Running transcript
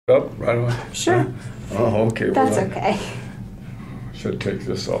Up right away? Sure. Oh, okay. That's well, okay. Should take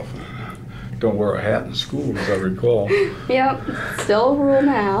this off. Don't wear a hat in school, as I recall. Yep, still a rule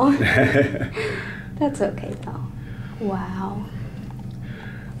now. That's okay, though. Wow.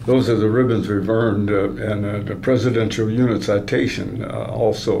 Those are the ribbons we've earned, and the Presidential Unit Citation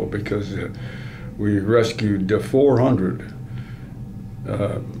also, because we rescued 400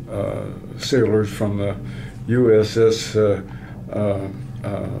 sailors from the USS.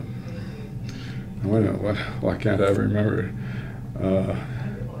 Why can't I remember it?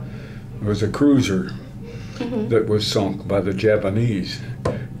 It was a cruiser that was sunk by the Japanese,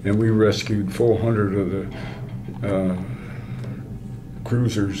 and we rescued 400 of the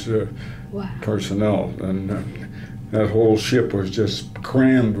cruiser's Wow. personnel, and that whole ship was just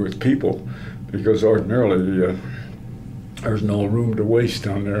crammed with people, because ordinarily there's no room to waste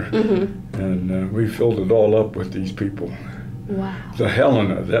on there, and we filled it all up with these people. Wow. The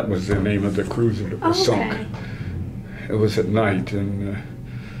Helena, that was the name of the cruiser that was sunk. It was at night, and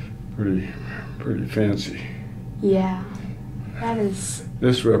pretty fancy. Yeah, that is.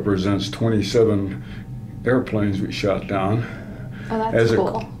 This represents 27 airplanes we shot down. Oh, that's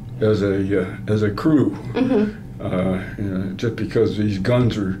cool. As a crew. Just because these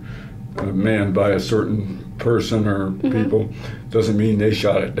guns are manned by a certain person or people doesn't mean they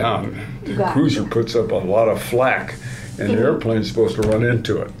shot it down. The cruiser puts up a lot of flak, and the airplane's supposed to run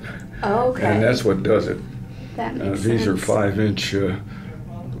into it. Oh, okay. And that's what does it. That makes These sense. are 5-inch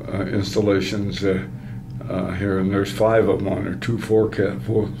installations here, and there's 5 of them on there, 2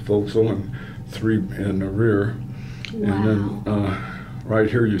 forecastle and 3 in the rear. Wow. And then right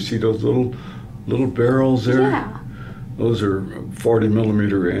here you see those little barrels there? Yeah. Those are 40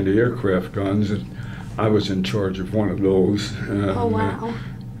 millimeter anti-aircraft guns, and I was in charge of one of those. Oh, wow.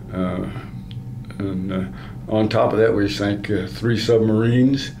 And on top of that we sank 3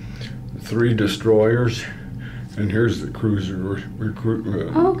 submarines, 3 destroyers, and here's the cruiser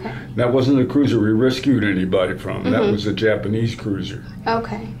Okay. That wasn't the cruiser we rescued anybody from. That was a Japanese cruiser.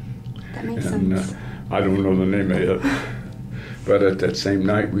 Okay. That makes And sense. I don't know the name of it. But at that same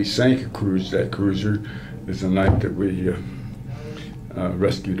night we sank that cruiser is the night that we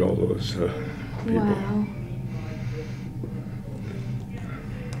rescued all those people. Wow.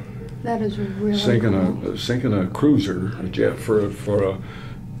 That is really cool. Sinking a cruiser, a jet for a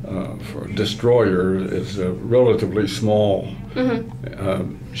destroyer is a relatively small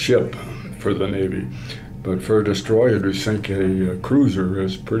ship for the Navy, but for a destroyer to sink a cruiser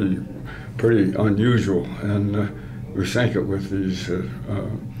is pretty unusual, and we sank it with these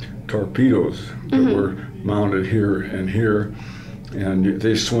torpedoes that were mounted here and here, and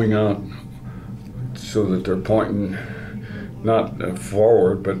they swing out so that they're pointing not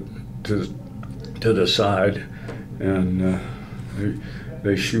forward but to the side, and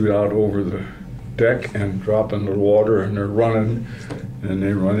they shoot out over the deck and drop into the water, and they're running, and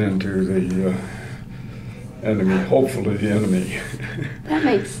they run into the enemy, hopefully the enemy. That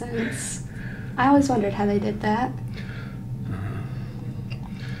makes sense. I always wondered how they did that.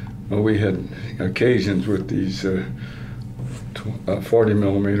 Well, we had occasions with these 40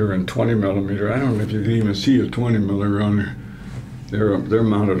 millimeter and 20 millimeter. I don't know if you can even see a 20 millimeter on there. They're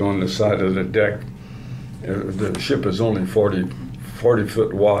mounted on the side of the deck. The ship is only 40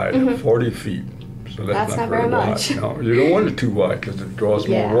 foot wide, 40 feet. So that's not very wide. Much. No, you don't want it too wide because it draws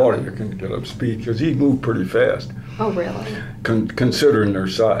more water. You can get up speed because these move pretty fast. Oh, really? Considering their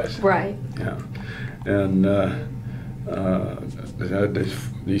size. Right. Yeah. And they had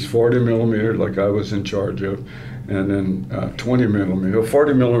these 40 millimeter, like I was in charge of, and then 20 millimeter.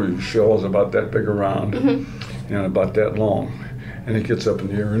 40 millimeter shell is about that big around and about that long. And it gets up in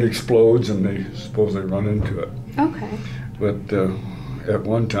the air and explodes, and they suppose they run into it. Okay. But at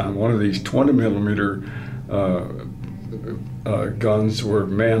one time, one of these 20 millimeter guns were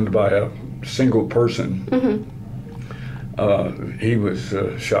manned by a single person. He was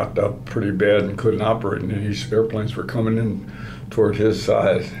shot up pretty bad and couldn't operate, and these airplanes were coming in toward his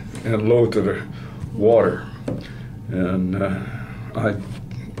side and low to the water. And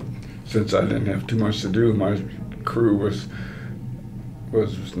since I didn't have too much to do, my crew was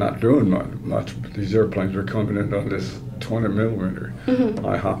not doing much, but these airplanes were coming in on this 20 millimeter.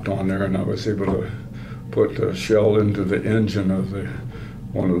 I hopped on there, and I was able to put a shell into the engine of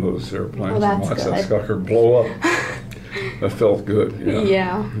one of those airplanes and watch that sucker blow up. That felt good.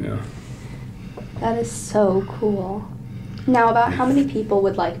 Yeah. That is so cool. Now, about how many people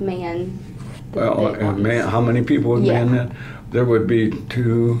would man? How many people would man that? There would be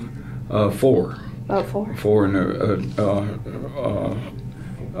 4. Oh, 4. 4, and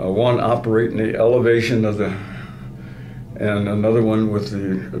one operating the elevation of the, and another one with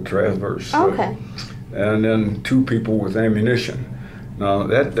the Traverse. Okay. And then 2 people with ammunition. Now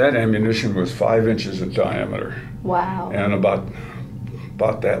that ammunition was 5 inches in diameter. Wow. And about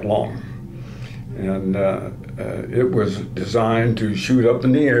that long. And it was designed to shoot up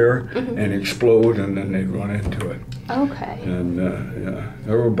in the air and explode, and then they'd run into it. Okay. And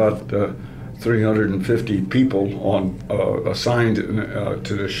there were about 350 people assigned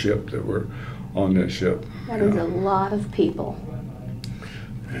to the ship that were on this ship. That is a lot of people.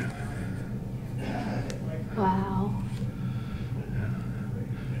 Wow.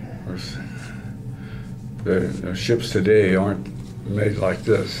 Of course, the ships today aren't made like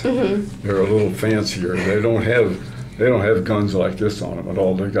this. They're a little fancier. They don't have guns like this on them at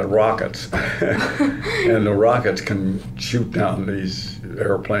all. They've got rockets, and the rockets can shoot down these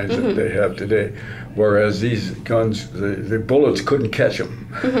airplanes that they have today. Whereas these guns, the bullets couldn't catch them.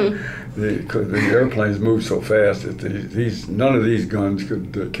 The airplanes move so fast that none of these guns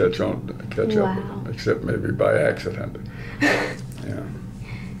could catch up with them, except maybe by accident. Yeah.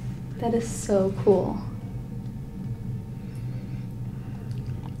 That is so cool.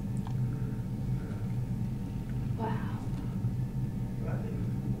 Wow.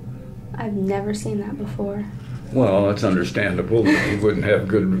 I've never seen that before. Well, that's understandable. You wouldn't have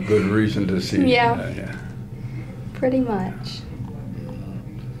good reason to see. Yeah. Pretty much.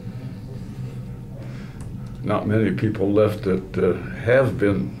 Not many people left that have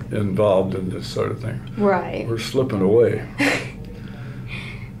been involved in this sort of thing. Right. We're slipping away.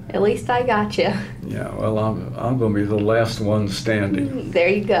 At least I got you. Yeah. Well, I'm going to be the last one standing. There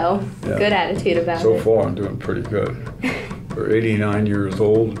you go. Yeah. Good attitude about it. So far, I'm doing pretty good. For 89 years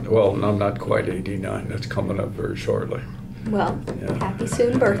old. Well, I'm not quite 89. That's coming up very shortly. Well, happy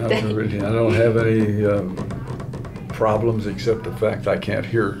soon birthday. I don't have any problems except the fact I can't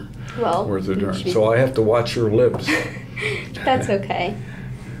hear worth a darn. So I have to watch your lips. That's okay.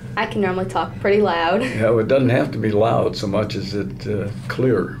 I can normally talk pretty loud. Yeah, well, it doesn't have to be loud so much as it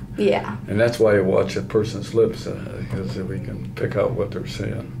clear. Yeah. And that's why you watch a person's lips, because we can pick out what they're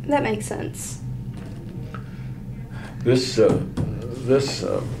saying. That makes sense. This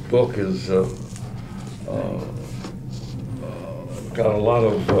book is got a lot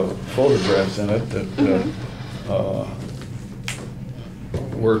of photographs in it that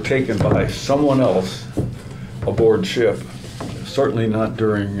were taken by someone else aboard ship. Certainly not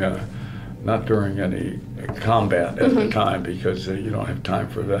during any combat at the time, because you don't have time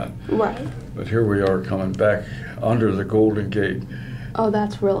for that. Right. But here we are coming back under the Golden Gate. Oh,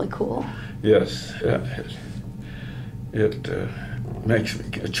 that's really cool. Yes,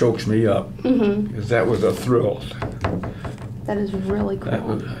 it chokes me up, because that was a thrill. That is really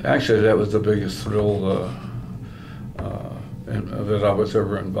cool. That was the biggest thrill that I was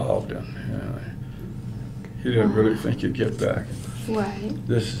ever involved in. You didn't really think you'd get back. Right.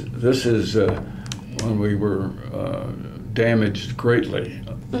 This is when we were damaged greatly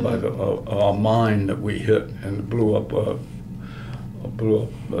by a mine that we hit and blew up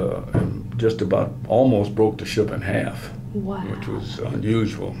and just about almost broke the ship in half. Wow. Which was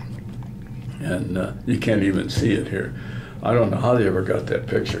unusual. And you can't even see it here. I don't know how they ever got that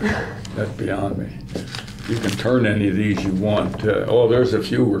picture. That's beyond me. You can turn any of these you want. There's a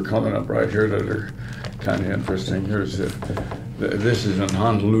few we're coming up right here that are kind of interesting. Here's this is in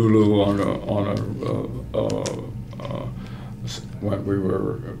Honolulu when we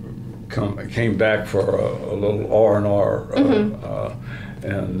were came back for a little R&R, and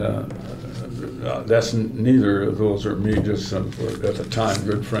that's neither of those are me, just some at the time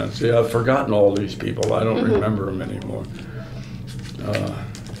good friends. Yeah, I've forgotten all these people. I don't remember them anymore.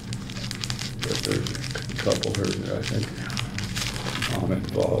 But there's a couple here I think I'm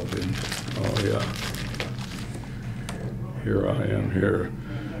involved in. Oh yeah. Here I am here.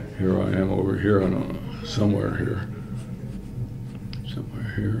 Here I am over here and somewhere here.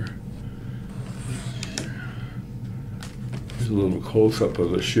 Somewhere here. Here's a little close-up of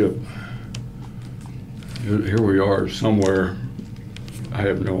the ship. Here we are somewhere. I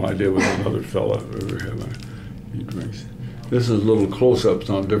have no idea with another fella over here. He drinks. This is little close-ups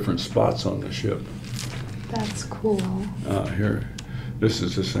on different spots on the ship. That's cool. Here, this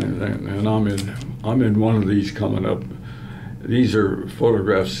is the same thing, and I'm in one of these coming up. These are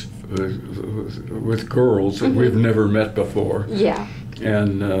photographs with girls that we've never met before. Yeah.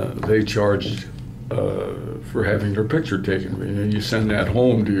 And they charged for having their picture taken. And you send that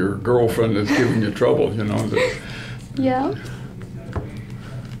home to your girlfriend that's giving you trouble, you know. Yeah.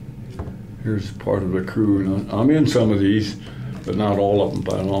 Here's part of the crew. I'm in some of these, but not all of them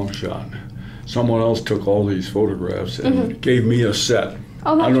by a long shot. Someone else took all these photographs and gave me a set.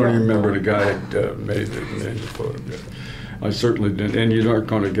 Oh, that's I don't really even remember cool. the guy that made the photograph. I certainly didn't. And you aren't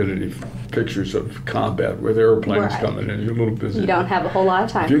going to get any pictures of combat with airplanes coming in. You're a little busy. You don't have a whole lot of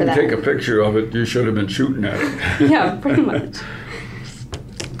time for that. If you can take a picture of it, you should have been shooting at it. Yeah, pretty much.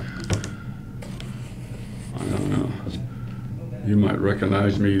 I don't know. You might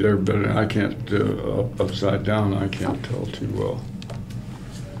recognize me there, but I can't, upside down, I can't tell too well.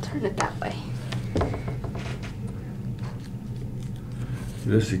 Turn it that way.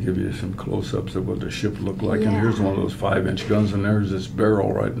 This will give you some close-ups of what the ship looked like. And here's one of those 5-inch guns, and there's this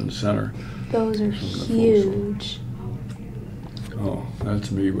barrel right in the center. Those are huge. Oh, that's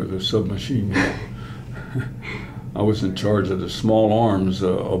me with a submachine gun. I was in charge of the small arms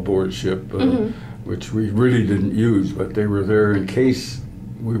aboard ship, which we really didn't use, but they were there in case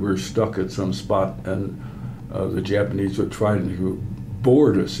we were stuck at some spot and the Japanese would try to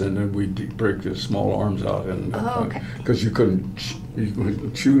board us, and then we'd break the small arms out, and because you couldn't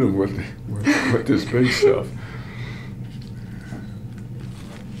shoot them with this big stuff.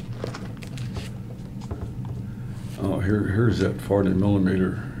 Oh, here's that 40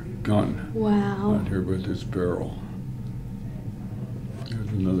 millimeter gun. Wow. Right here with this barrel. There's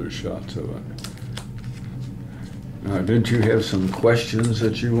another shot of it. Now, didn't you have some questions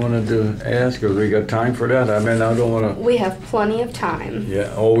that you wanted to ask, or we got time for that? I mean, I don't want to... We have plenty of time.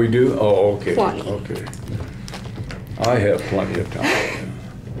 Yeah, oh, we do? Oh, okay. Plenty. Okay. I have plenty of time.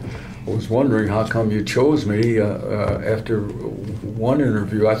 I was wondering how come you chose me after one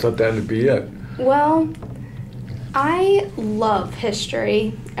interview. I thought that would be it. Well, I love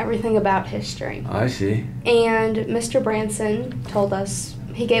history, everything about history. I see. And Mr. Branson told us,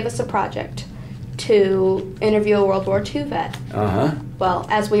 he gave us a project to interview a World War II vet. Uh-huh. Well,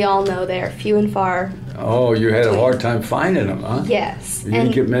 as we all know, they're few and far. Oh, you had a hard time finding them, huh? Yes. You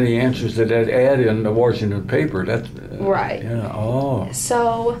didn't get many answers to that ad in the Washington paper. That's right. Yeah. Oh.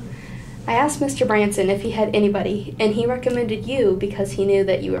 So I asked Mr. Branson if he had anybody, and he recommended you because he knew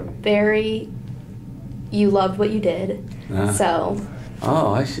that you were you loved what you did. So.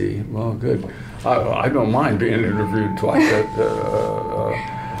 Oh, I see. Well, good. I don't mind being interviewed twice.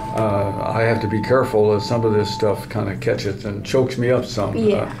 I have to be careful as some of this stuff kind of catches and chokes me up some.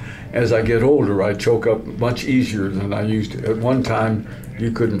 Yeah. As I get older, I choke up much easier than I used to. At one time,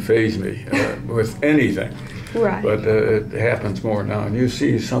 you couldn't faze me with anything. Right. But it happens more now. And you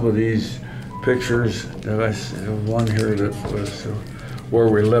see some of these pictures. One here that was where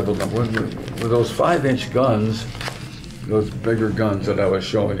we leveled them. With those 5-inch guns, those bigger guns that I was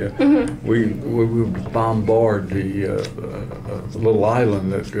showing you, we would bombard the little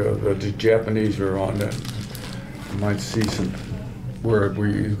island that the Japanese are on. That you might see some where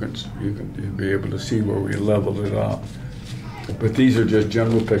you can be able to see where we leveled it out. But these are just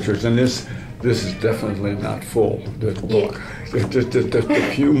general pictures, and this is definitely not full. This book, just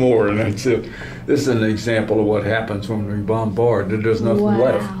a few more, and that's it. This is an example of what happens when we bombard. There's nothing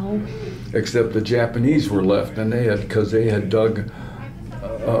left. Except the Japanese were left, and because they had dug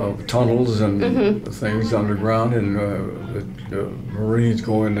tunnels and things underground, and the Marines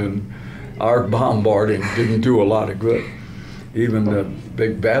going and our bombarding didn't do a lot of good. Even the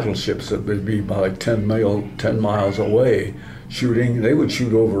big battleships that would be like 10 miles away shooting, they would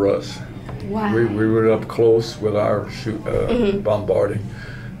shoot over us. Wow. We were up close with our bombarding.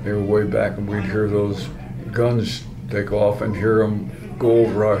 They were way back, and we'd hear those guns take off and hear them go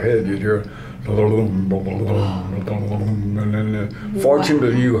over our head. You'd hear, and then,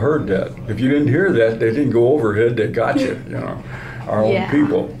 fortunately, you heard that. If you didn't hear that, they didn't go overhead. They got you. You know, our own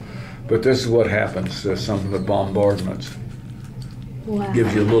people. But this is what happens to some of the bombardments. Wow.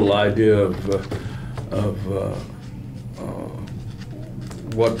 Gives you a little idea of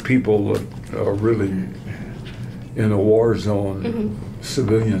what people are really in a war zone.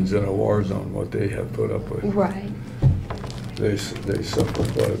 Civilians in a war zone, what they have put up with. Right. They suffer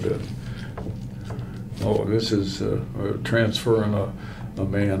quite a bit. Oh, this is transferring a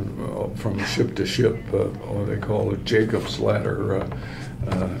man from ship to ship. What they call it, Jacob's ladder.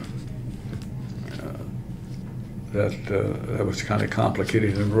 That was kind of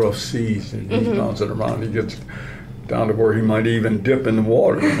complicated in rough seas, and he bounces it around. He gets down to where he might even dip in the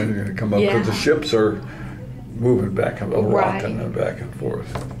water and then come up because the ships are moving back and rocking and back and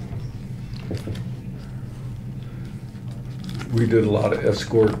forth. We did a lot of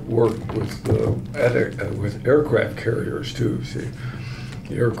escort work with aircraft carriers too. See,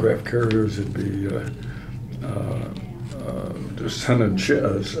 the aircraft carriers would be just sending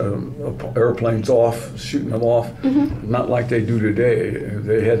airplanes off, shooting them off. Not like they do today.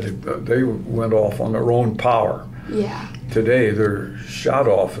 They went off on their own power. Yeah. Today they're shot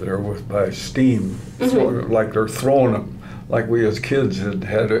off there by steam, like they're throwing them like we as kids had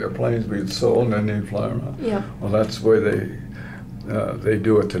airplanes we'd sew and then they'd fly around. Yeah. Well, that's the way they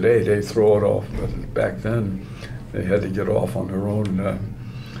do it today. They throw it off, but back then they had to get off on their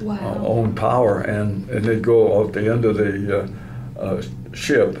own power, and they'd go out the end of the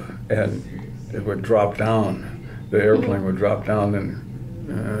ship, and it would drop down. The airplane would drop down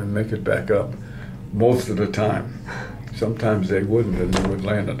and make it back up most of the time. Sometimes they wouldn't, and they would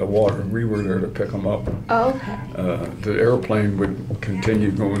land in the water, and we were there to pick them up. Oh, okay. The airplane would continue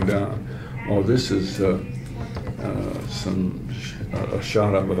going down. Oh, this is a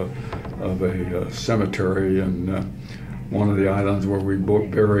shot of a cemetery in one of the islands where we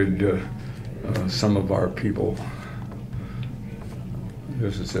buried some of our people.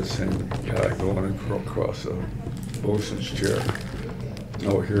 This is that same guy going across a bosun's chair.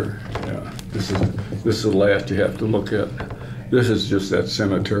 Oh, here, yeah. This is the last you have to look at. This is just that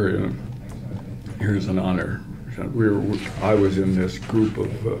cemetery, and here's an honor. I was in this group of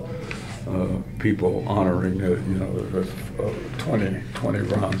people honoring, 20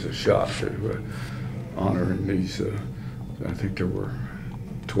 rounds of shot, honoring these. I think there were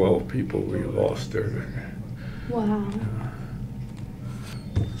 12 people we lost there. Wow.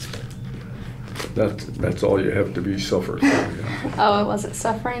 That's all you have to be suffered. Oh, I wasn't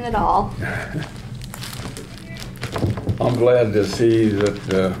suffering at all. I'm glad to see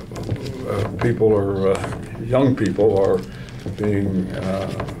that people are, young people are being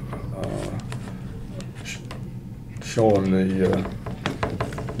shown the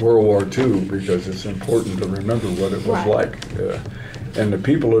World War II, because it's important to remember what it was like. And the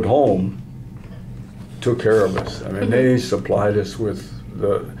people at home took care of us. I mean, they supplied us with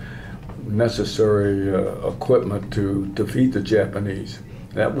the necessary equipment to defeat the Japanese.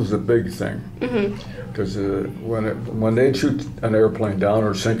 That was the big thing, because when they'd shoot an airplane down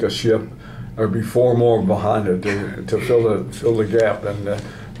or sink a ship, there'd be 4 more behind it to fill the gap, and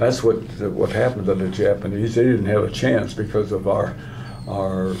that's what happened to the Japanese. They didn't have a chance because of our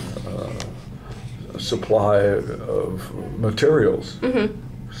supply of materials.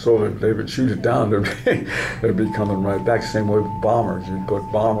 So they would shoot it down, they'd be coming right back. Same way with bombers. You put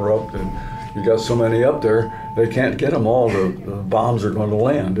a bomber up, and you got so many up there, they can't get them all. The bombs are going to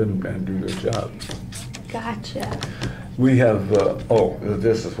land and do their job. Gotcha. We have,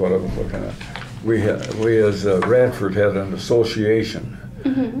 this is what I was looking at. We as Radford had an association,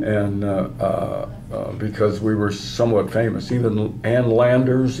 and because we were somewhat famous. Even Ann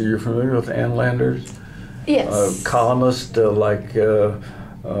Landers, are you familiar with Ann Landers? Yes. Columnist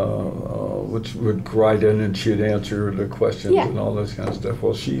which would write in and she'd answer the questions and all this kind of stuff.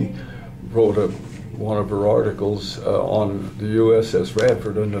 Well, she wrote one of her articles on the USS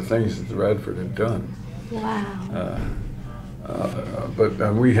Radford and the things that the Radford had done. Wow.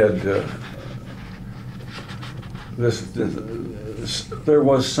 But we had there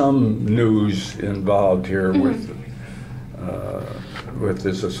was some news involved here with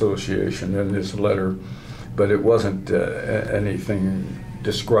this association and this letter, but it wasn't anything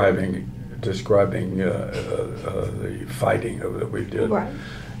describing the fighting that we did. Right.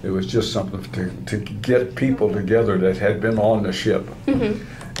 It was just something to get people together that had been on the ship, and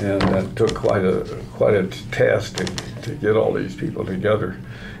that took quite a task to get all these people together.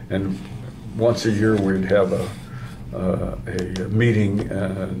 And once a year we'd have a meeting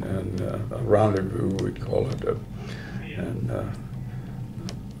and a rendezvous, we'd call it, and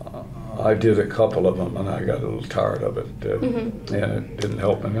I did a couple of them, and I got a little tired of it, and it didn't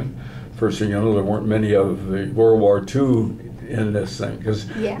help. And then, first thing you know, there weren't many of the World War II in this thing, because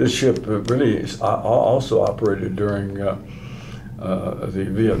this ship really also operated during the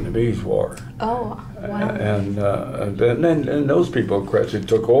Vietnamese War. Oh, wow. And then those people actually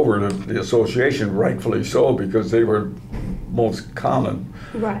took over the association, rightfully so, because they were most common.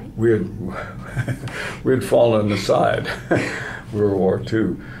 Right. We'd fallen aside, World War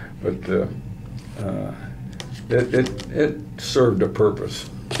II. But it served a purpose.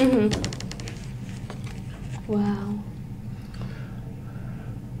 Wow.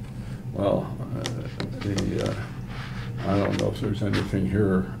 Well, I don't know if there's anything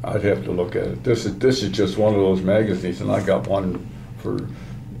here. I'd have to look at it. This is just one of those magazines, and I got one for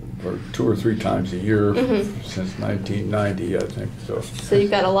 2 or 3 times a year since 1990, I think. So you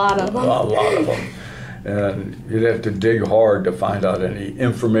got a lot of them. A lot of them. And you'd have to dig hard to find out any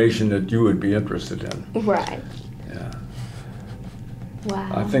information that you would be interested in. Right. Yeah.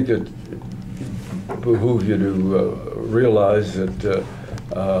 Wow. I think it behooves you to realize that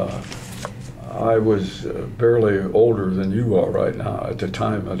I was barely older than you are right now at the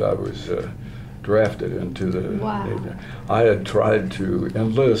time that I was drafted into the Navy. I had tried to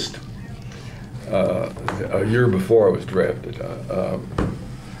enlist a year before I was drafted.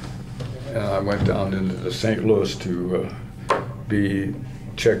 And I went down into the St. Louis to be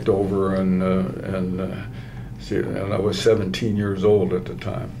checked over and see. And I was 17 years old at the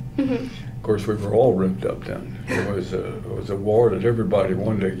time. Mm-hmm. Of course, we were all ripped up then. It was a war that everybody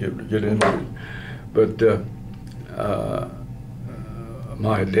wanted to get into. But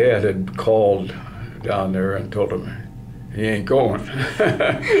my dad had called down there and told him he ain't going.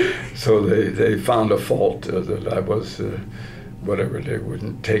 So they found a fault that I was whatever, they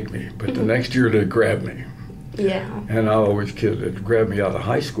wouldn't take me. But the next year they grabbed me. Yeah. And I always kidded, it grabbed me out of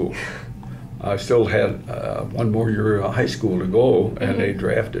high school. I still had one more year of high school to go, and they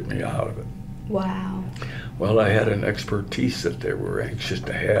drafted me out of it. Wow. Well, I had an expertise that they were anxious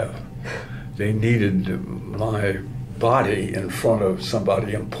to have. They needed my body in front of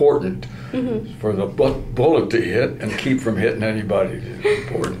somebody important for the bullet to hit and keep from hitting anybody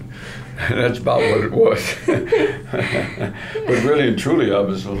important. And that's about what it was. But really and truly, I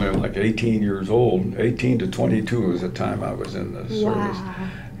was only like 18 years old. 18 to 22 was the time I was in the service.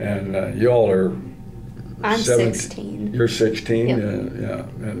 And y'all are... I'm 16. You're 16? Yep. Yeah.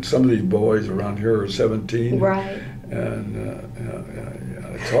 And some of these boys around here are 17. Right. And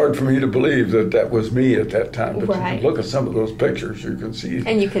it's hard for me to believe that that was me at that time. But you can look at some of those pictures, you can see.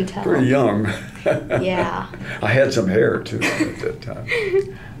 And you can tell. Pretty young. Yeah. I had some hair, too, at that time.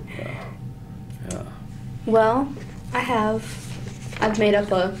 Yeah. Well, I've made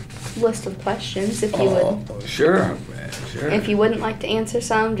up a list of questions if you would. Sure. Sure. If you wouldn't like to answer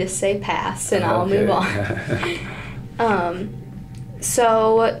some, just say pass and I'll move on.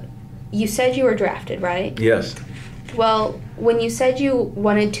 So you said you were drafted, right? Yes. Well, when you said you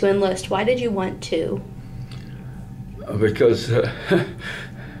wanted to enlist, why did you want to? Because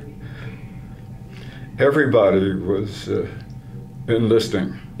everybody was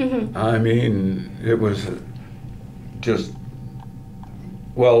enlisting. Mm-hmm. I mean, it was just,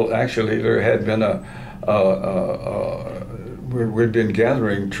 well, actually, there had been we'd been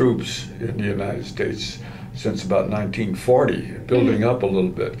gathering troops in the United States since about 1940, building up a little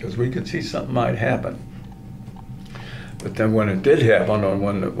bit, because we could see something might happen. But then when it did happen,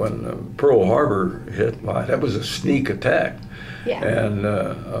 when Pearl Harbor hit, well, that was a sneak attack. Yeah. And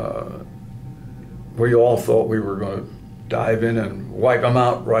we all thought we were going to dive in and wipe them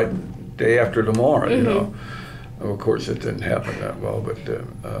out right day after tomorrow, you know. Of course, it didn't happen that well, but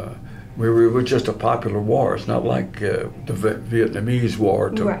we were just a popular war. It's not like the Vietnamese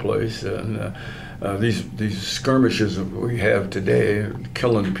War took place, and these skirmishes that we have today,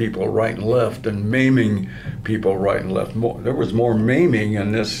 killing people right and left and maiming people right and left. There was more maiming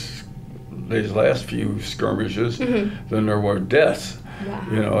in these last few skirmishes than there were deaths. Wow.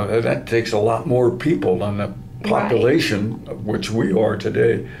 You know, that takes a lot more people than the population of which we are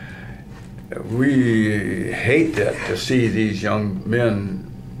today. We hate that, to see these young men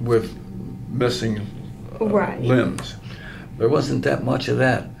with missing limbs. There wasn't that much of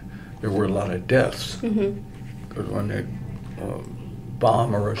that. There were a lot of deaths. Because when a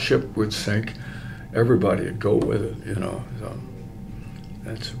bomb or a ship would sink, everybody would go with it, you know. So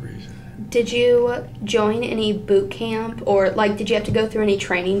that's the reason. Did you join any boot camp, or did you have to go through any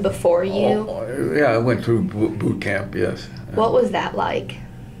training before you? Yeah, I went through boot camp, yes. What was that like?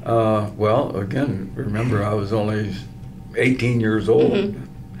 Well, again, remember, I was only 18 years old.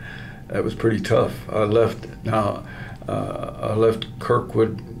 That was pretty tough. I left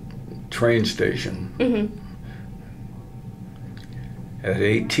Kirkwood train station at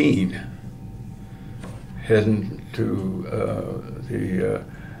 18, heading to the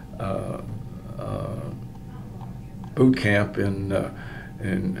boot camp in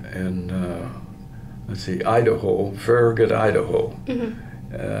let's see, Idaho, Farragut, Idaho,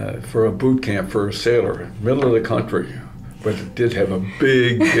 for a boot camp for a sailor, middle of the country. But it did have a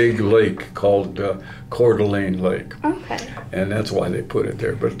big lake called Coeur d'Alene Lake. Okay. And that's why they put it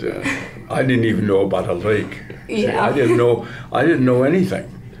there. But I didn't even know about a lake. Yeah. I didn't know anything.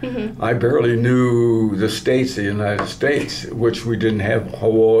 I barely knew the states, the United States, which we didn't have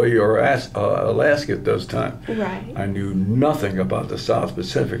Hawaii or Alaska at those time. Right. I knew nothing about the South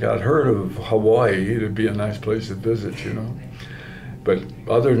Pacific. I'd heard of Hawaii. It'd be a nice place to visit, you know. But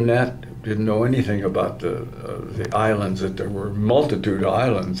other than that, didn't know anything about the islands. That there were a multitude of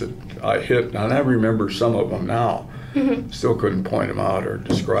islands that I hit, and I remember some of them now. Still couldn't point them out or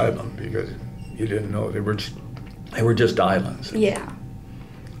describe them because you didn't know. They were just islands. Yeah.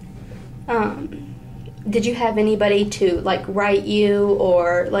 Did you have anybody to write you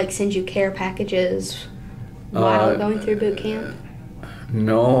or send you care packages while going through boot camp?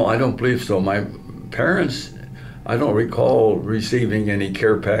 No, I don't believe so. My parents, I don't recall receiving any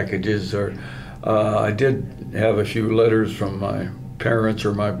care packages or I did have a few letters from my parents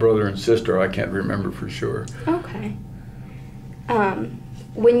or my brother and sister. I can't remember for sure. Okay.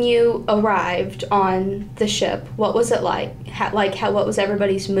 When you arrived on the ship, what was it like? What was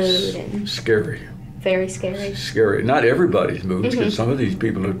everybody's mood? And Scary. very scary. Scary. Not everybody's mood, because some of these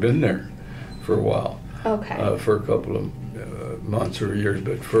people have been there for a while. Okay. For a couple of months or years,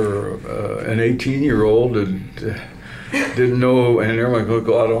 but for an 18-year-old that didn't know, and everyone could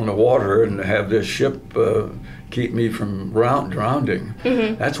go out on the water and have this ship keep me from drowning.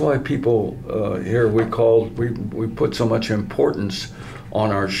 That's why people here, we put so much importance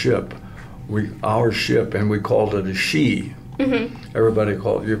on our ship. Our ship, and we called it a she. Everybody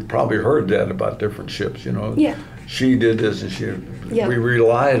called, you've probably heard that about different ships, you know. Yeah. She did this, and Yep. we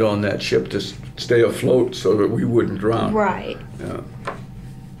relied on that ship to stay afloat so that we wouldn't drown. Right. Yeah.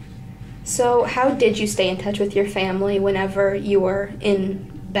 So how did you stay in touch with your family whenever you were in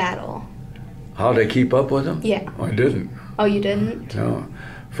battle? How'd I keep up with them? Yeah. I didn't. Oh, you didn't? No.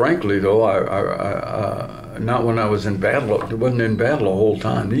 Frankly, though, I not when I was in battle. I wasn't in battle the whole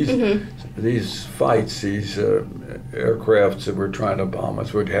time. These fights, these aircrafts that were trying to bomb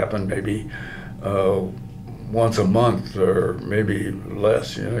us would happen maybe once a month or maybe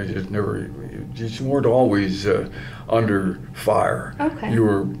less. You know, you just weren't always under fire. Okay. You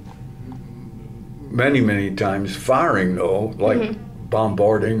were many times firing, though, like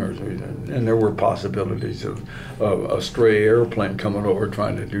bombarding, and there were possibilities of a stray airplane coming over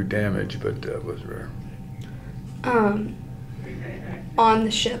trying to do damage, but that was rare. On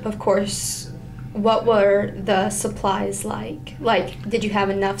the ship, of course, what were the supplies like? Like, did you have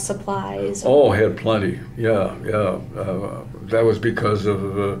enough supplies? Oh, had plenty. Yeah. That was because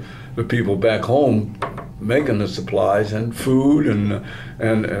of the people back home making the supplies and food,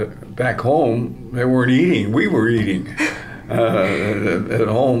 and back home they weren't eating. We were eating. At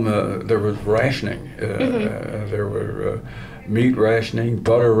home, there was rationing. There were meat rationing,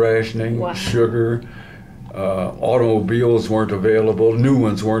 butter rationing, Wow. sugar. Automobiles weren't available. New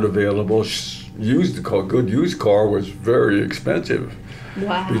ones weren't available. Good used car was very expensive.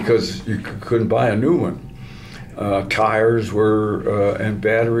 Wow. Because you couldn't buy a new one. Tires were and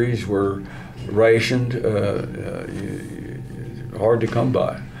batteries were rationed, hard to come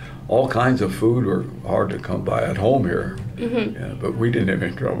by. All kinds of food were hard to come by at home here. Yeah, but we didn't have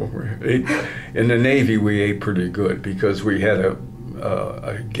any trouble. In the Navy, we ate pretty good because we had a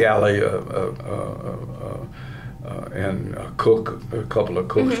galley and a couple of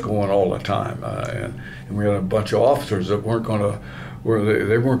cooks going all the time, and we had a bunch of officers that weren't going to.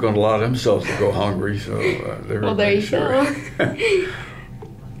 They weren't going to allow themselves to go hungry, so they were. Well, there you sure. go.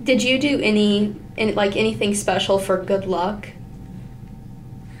 Did you do anything special for good luck?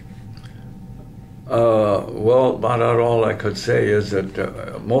 Well, about all I could say is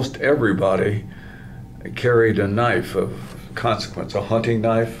that most everybody carried a knife of consequence, a hunting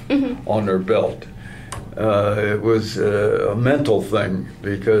knife, on their belt. It was a mental thing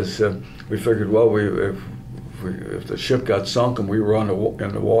because we figured, well, if the ship got sunk and we were in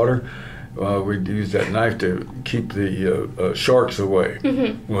the water, we'd use that knife to keep the sharks away.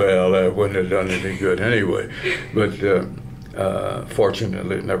 Well, that wouldn't have done anything good anyway, but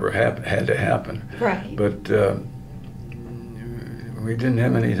fortunately it never had to happen. Right. But we didn't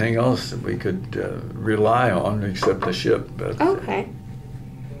have anything else that we could rely on except the ship. But, Okay.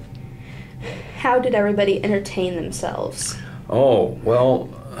 How did everybody entertain themselves? Oh, well,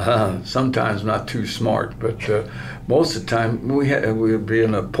 sometimes not too smart, but most of the time we'd be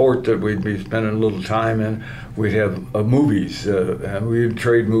in a port that we'd be spending a little time in. We'd have movies, and we'd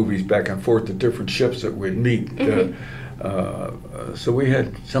trade movies back and forth to different ships that we'd meet. So we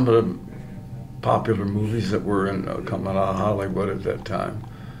had some of the popular movies that were coming out of Hollywood at that time.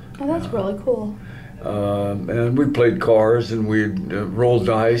 Oh, that's really cool. And we played cards, and we'd roll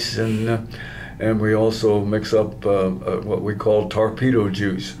dice, and we also mix up what we called torpedo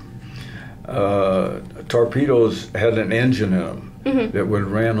juice. Torpedoes had an engine in them that would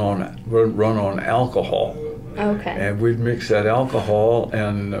run on alcohol. Okay. And we'd mix that alcohol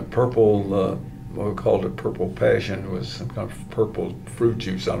and purple, what we called it purple passion. It was some kind of purple fruit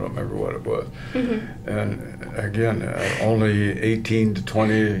juice. I don't remember what it was. And again, only 18 to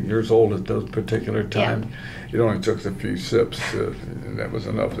 20 years old at those particular times. It only took a few sips, and that was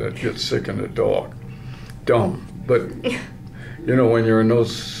enough to get sick in the dog. Dumb. But, you know, when you're in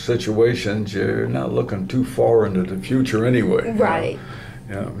those situations, you're not looking too far into the future anyway. Right.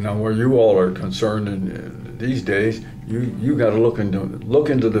 Now, where you all are concerned these days, you got to look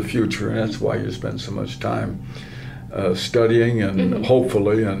into the future, and that's why you spend so much time studying and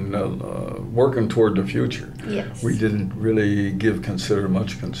hopefully and working toward the future. Yes. We didn't really give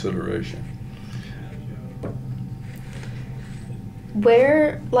much consideration.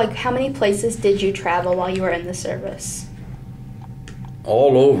 How many places did you travel while you were in the service?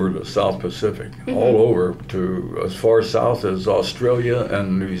 All over the South Pacific, all over to as far south as Australia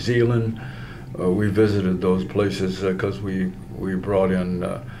and New Zealand. We visited those places because we brought in,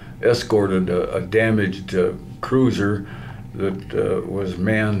 escorted a damaged cruiser that was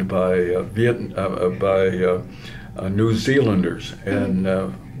manned by New Zealanders, and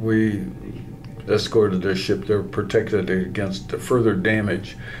we escorted their ship. They were protected against further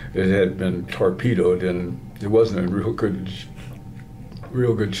damage. It had been torpedoed, and it wasn't in real good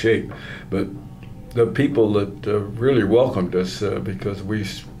shape. But the people that really welcomed us because we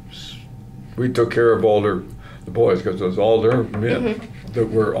took care of all the boys, because it was all their men that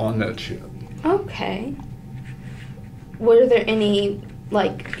were on that ship. Okay. Were there any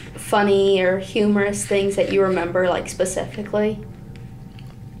funny or humorous things that you remember specifically?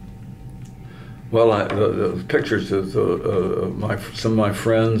 Well, the pictures of some of my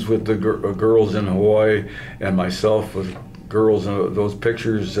friends with the girls in Hawaii, and myself with girls in those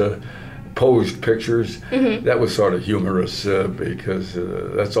pictures, posed pictures. That was sort of humorous because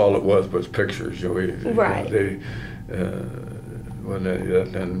that's all it was pictures. Right.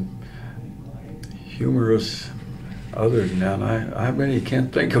 And humorous. Other than that, I really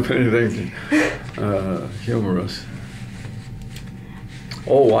can't think of anything humorous.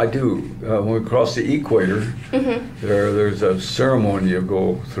 Oh, I do. When we cross the equator, there's a ceremony you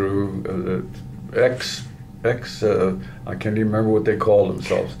go through. I can't even remember what they called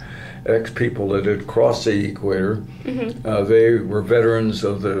themselves. People that had crossed the equator. They were veterans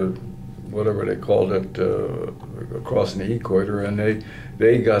of the, whatever they called it, crossing the equator, and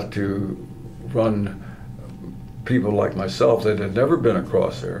they got to run people like myself that had never been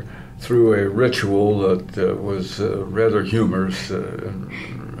across there through a ritual that was rather humorous.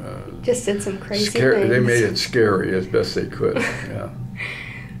 Just did some crazy things. They made it scary as best they could. Yeah.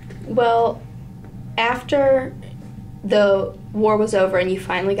 Well, after the war was over and you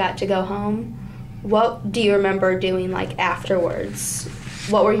finally got to go home, what do you remember doing afterwards?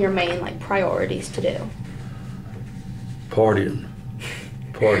 What were your main priorities to do? Partying.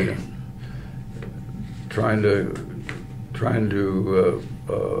 Trying to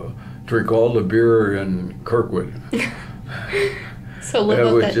drink all the beer in Kirkwood. So live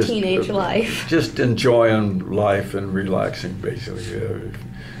up that teenage life. Just enjoying life and relaxing, basically.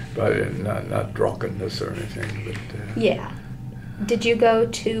 But not drunkenness or anything. But, yeah. Did you go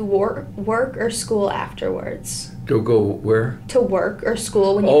to work or school afterwards? To go where? To work or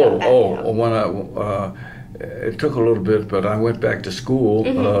school when you got back home. When it took a little bit, but I went back to school.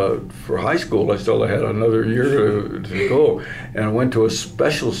 For high school, I still had another year to go. And I went to a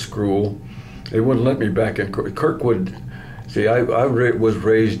special school. They wouldn't let me back in Kirkwood. See, I was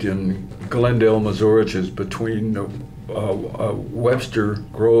raised in Glendale, Missouri, which is between Webster,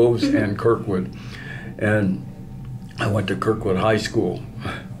 Groves, and Kirkwood. And I went to Kirkwood High School,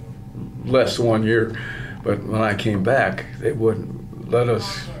 less 1 year. But when I came back, they wouldn't let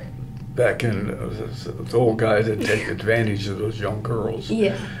us back in. The old guys that take advantage of those young girls.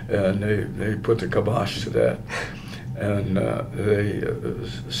 Yeah. And they put the kibosh to that. And they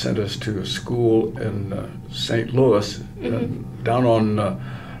sent us to a school in St. Louis, down on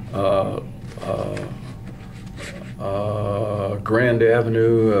Grand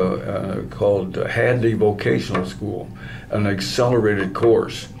Avenue, called Hadley Vocational School, an accelerated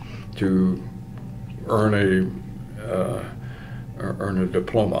course to earn a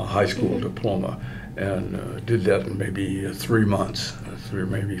diploma, a high school diploma, and did that in maybe 3 months,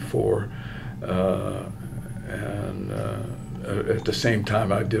 maybe 4. And at the same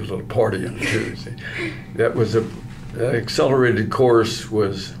time, I did a little partying too. That was that accelerated course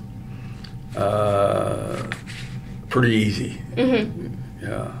was pretty easy.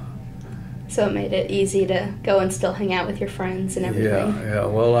 Yeah. So it made it easy to go and still hang out with your friends and everything. Yeah.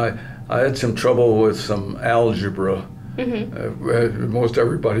 Well, I had some trouble with some algebra. Most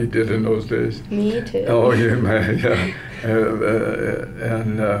everybody did in those days. Me too. Oh, yeah, man, yeah.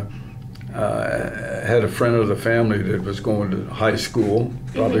 And I had a friend of the family that was going to high school,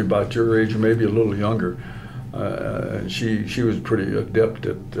 probably about your age or maybe a little younger. And she was pretty adept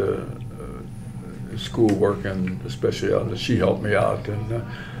at schoolwork, and especially she helped me out, and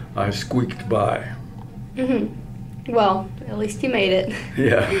I squeaked by. Well, at least you made it.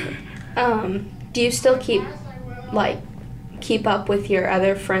 Yeah. Do you still keep up with your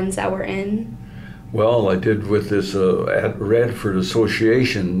other friends that were in? Well, I did with this Radford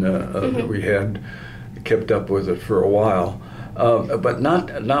Association that we had, kept up with it for a while, but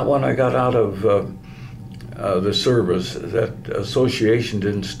not when I got out of the service. That association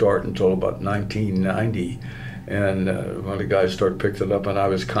didn't start until about 1990, And one of the guys started picking it up, and I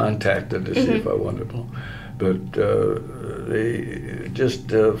was contacted to see if I wanted to. But they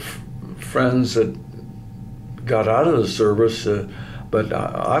just friends that got out of the service. But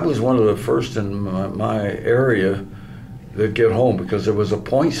I was one of the first in my area that get home because there was a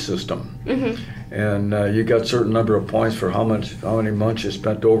point system, and you got a certain number of points for how many months you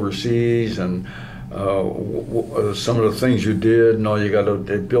spent overseas, and some of the things you did, and all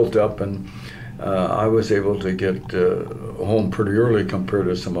they built up, and I was able to get home pretty early compared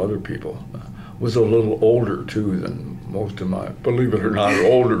to some other people. Was a little older too than most of my, believe it or not,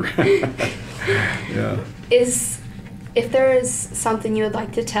 older. Yeah. If there is something you would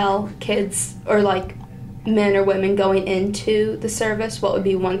like to tell kids or like men or women going into the service, what would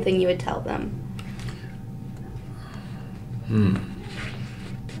be one thing you would tell them?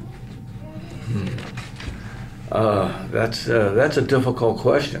 That's a difficult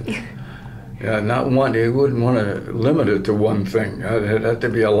question. Yeah, not one. You wouldn't want to limit it to one thing. It'd have to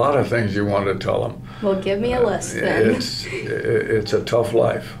be a lot of things you want to tell them. Well, give me a list then. It's a tough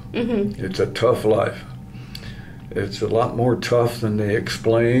life. It's a tough life. It's a lot more tough than they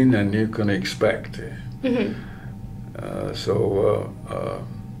explain and you can expect. It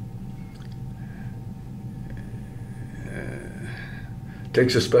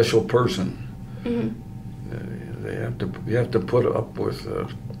takes a special person. You have to put up with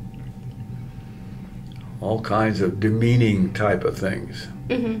all kinds of demeaning type of things.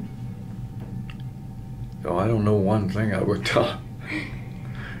 So I don't know one thing I would tell.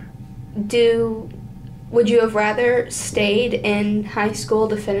 Would you have rather stayed in high school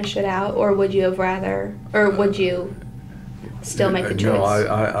to finish it out, or would you still make the choice?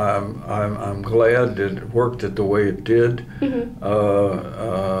 No, I'm glad that it worked the way it did.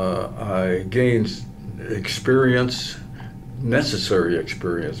 I gained experience, necessary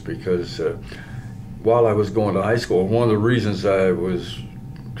experience, because while I was going to high school, one of the reasons I was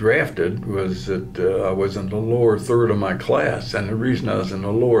drafted was that I was in the lower third of my class, and the reason I was in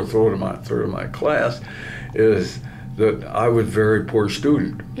the lower third of my class is that I was a very poor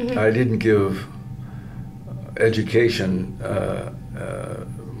student. I didn't give education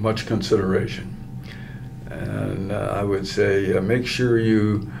much consideration, and I would say make sure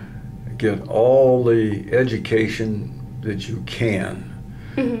you get all the education that you can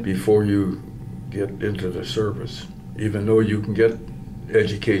before you get into the service, even though you can get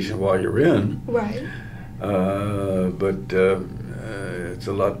education while you're in. Right. But it's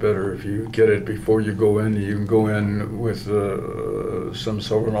a lot better if you get it before you go in. You can go in with some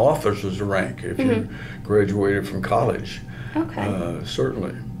sort of an officer's rank if you graduated from college. Okay.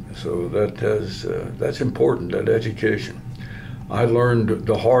 Certainly. So that's important, that education. I learned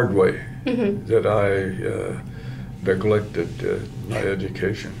the hard way that I neglected my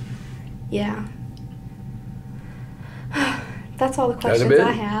education. Yeah. That's all the questions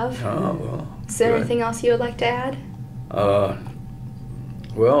I have. Oh, well, is there anything else you would like to add?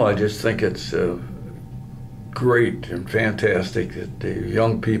 Well, I just think it's great and fantastic that the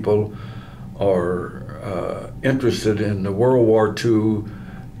young people are interested in the World War II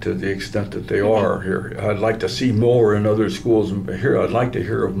to the extent that they are here. I'd like to see more in other schools here. I'd like to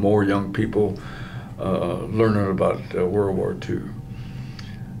hear of more young people learning about World War II.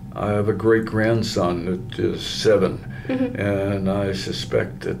 I have a great-grandson that is 7. And I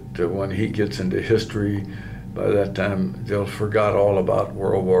suspect that when he gets into history, by that time they'll forgot all about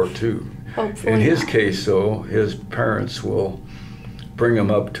World War II. Hopefully in his not. case, though, his parents will bring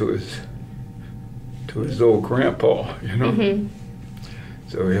him up to his old grandpa, you know.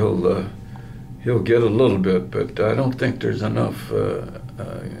 So he'll get a little bit, but I don't think there's enough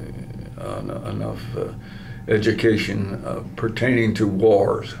education pertaining to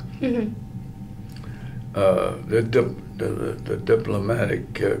wars. The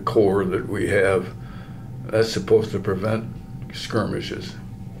diplomatic corps that we have, that's supposed to prevent skirmishes.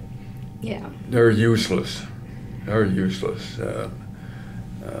 Yeah. They're useless. They're useless.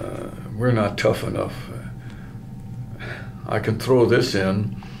 We're not tough enough. I can throw this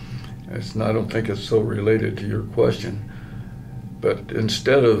in. I don't think it's so related to your question. But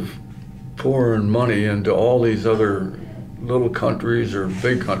instead of pouring money into all these other little countries or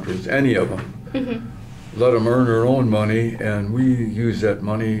big countries, any of them, let them earn their own money, and we use that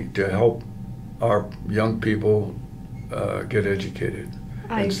money to help our young people get educated.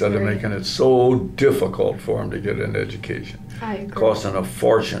 Instead of making it so difficult for them to get an education. I agree. Costing a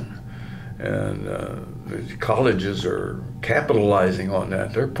fortune. And the colleges are capitalizing on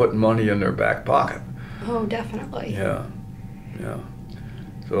that. They're putting money in their back pocket. Oh, definitely. Yeah.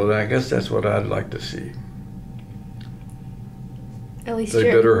 So I guess that's what I'd like to see. At least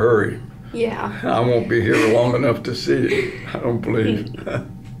they better hurry. Yeah. I won't be here long enough to see it, I don't believe.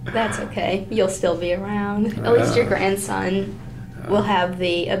 That's okay. You'll still be around. At least your grandson will have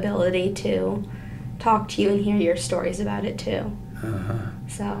the ability to talk to you and hear your stories about it too.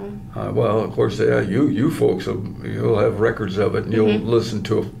 So. Well, of course, you folks, you'll have records of it, and you'll listen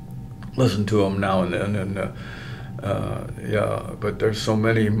to them now and then, and yeah. But there's so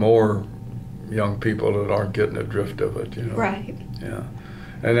many more young people that aren't getting the drift of it, you know. Right. Yeah,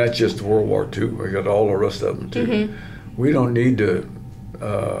 and that's just World War II. We got all the rest of them too. We don't need to.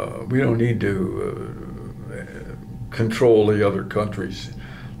 We don't need to control the other countries.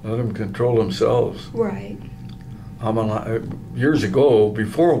 Let them control themselves. Right. Years ago,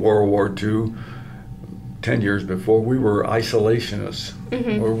 before World War II, 10 years before, we were isolationists.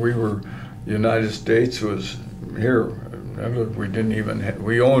 Or we were, the United States was here. We didn't even,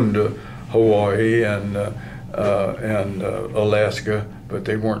 we owned Hawaii and Alaska, but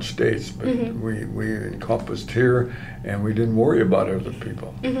they weren't states. But we encompassed here, and we didn't worry about other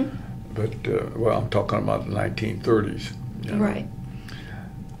people. But, well, I'm talking about the 1930s. You know? Right.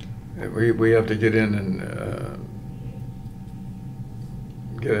 We have to get in and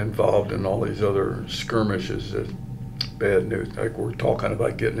get involved in all these other skirmishes. That bad news. Like we're talking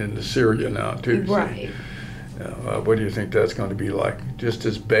about getting into Syria now too. Right. What do you think that's going to be like? Just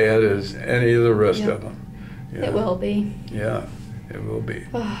as bad as any of the rest of them. Yeah. It will be. Yeah, it will be.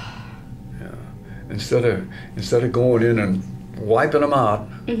 Yeah. Instead of going in and wiping them out,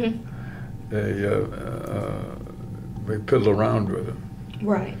 we piddle around with them.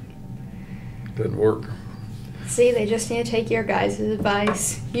 Right. Doesn't work. See, they just need to take your guys'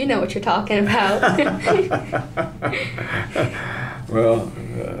 advice. You know what you're talking about. Well,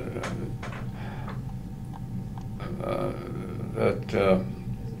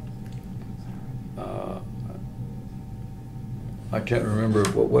 I can't remember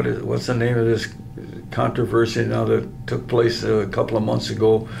what's the name of this controversy now that took place a couple of months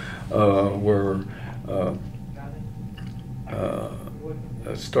ago, where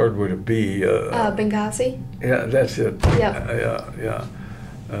it started with a B. Benghazi? Yeah, that's it. Yep. Yeah.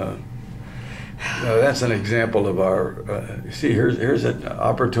 That's an example of our. See, here's an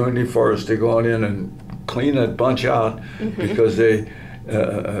opportunity for us to go on in and clean that bunch out because they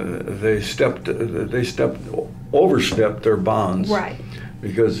overstepped their bonds. Right.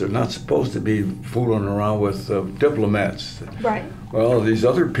 Because they're not supposed to be fooling around with diplomats. Right. Well, these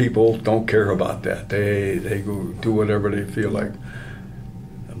other people don't care about that. They go do whatever they feel like.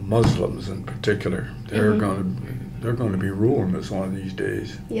 Muslims in particular, they're going to be ruling us one of these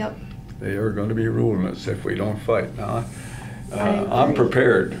days. Yep. They are going to be ruling us if we don't fight. Now, I'm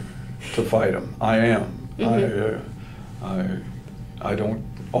prepared to fight them. I am. I don't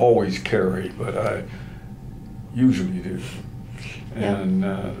always carry, but I usually do. And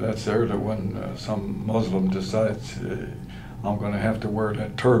that's there that when some Muslim decides I'm going to have to wear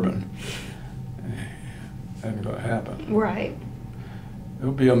that turban, ain't going to happen. Right.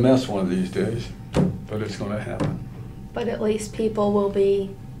 It'll be a mess one of these days, but it's going to happen. But at least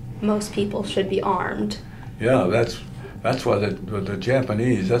most people should be armed. Yeah, that's why the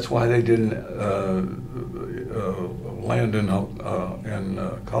Japanese. That's why they didn't land in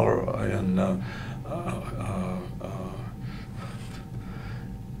Colorado.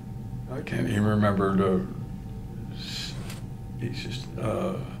 I can't even remember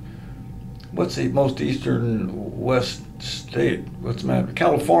what's the most eastern west state? What's the matter?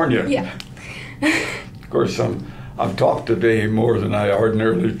 California. Yeah. Of course, I've talked today more than I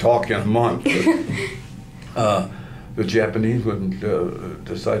ordinarily talk in a month. But, the Japanese wouldn't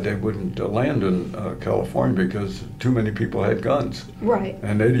decide they wouldn't land in California because too many people had guns. Right.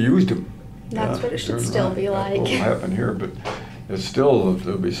 And they'd used them. That's what it should still be like. That will happen here, but it's still,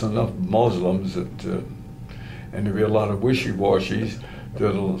 there'll be enough Muslims that, and there'll be a lot of wishy-washies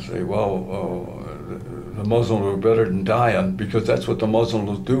that'll say, well, the Muslims are better than dying, because that's what the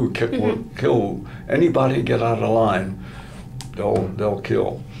Muslims do, kill anybody get out of line, they'll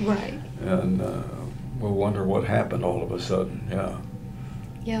kill. Right. And we'll wonder what happened all of a sudden.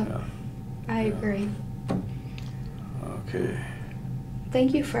 Yeah. I agree. Okay.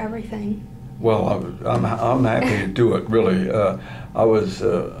 Thank you for everything. Well, I'm happy to do it, really. I was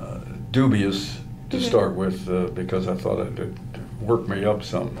dubious to start with because I thought it'd work me up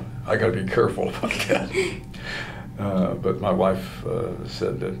some. I got to be careful about that. But my wife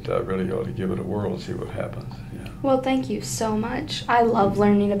said that I really ought to give it a whirl and see what happens. Yeah. Well, thank you so much. I love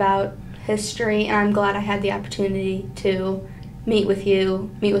learning about history, and I'm glad I had the opportunity to meet with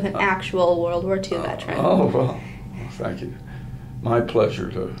an actual World War II veteran. Oh, well, thank you. My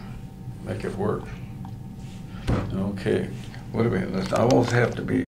pleasure to make it work. Okay. What do we? I always have to be.